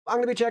I'm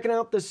going to be checking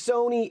out the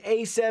Sony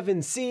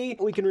A7C.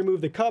 We can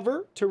remove the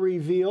cover to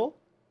reveal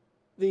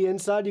the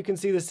inside. You can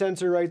see the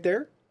sensor right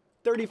there.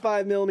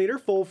 35mm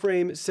full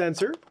frame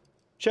sensor.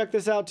 Check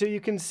this out too.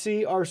 You can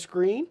see our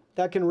screen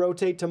that can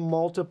rotate to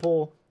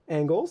multiple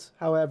angles,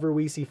 however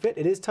we see fit.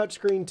 It is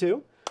touchscreen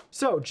too.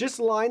 So just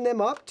line them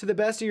up to the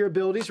best of your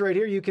abilities right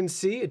here. You can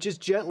see it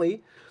just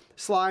gently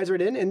slides right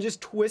in, and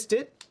just twist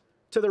it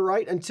to the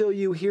right until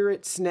you hear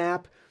it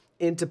snap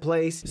into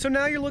place. So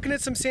now you're looking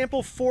at some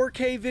sample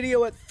 4K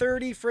video at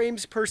 30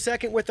 frames per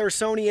second with our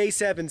Sony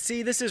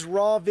A7C. This is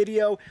raw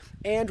video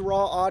and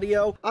raw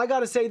audio. I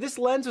gotta say, this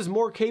lens was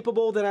more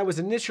capable than I was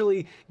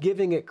initially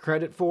giving it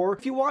credit for.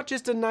 If you want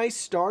just a nice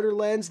starter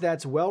lens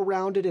that's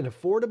well-rounded and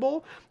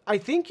affordable, I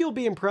think you'll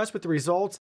be impressed with the results.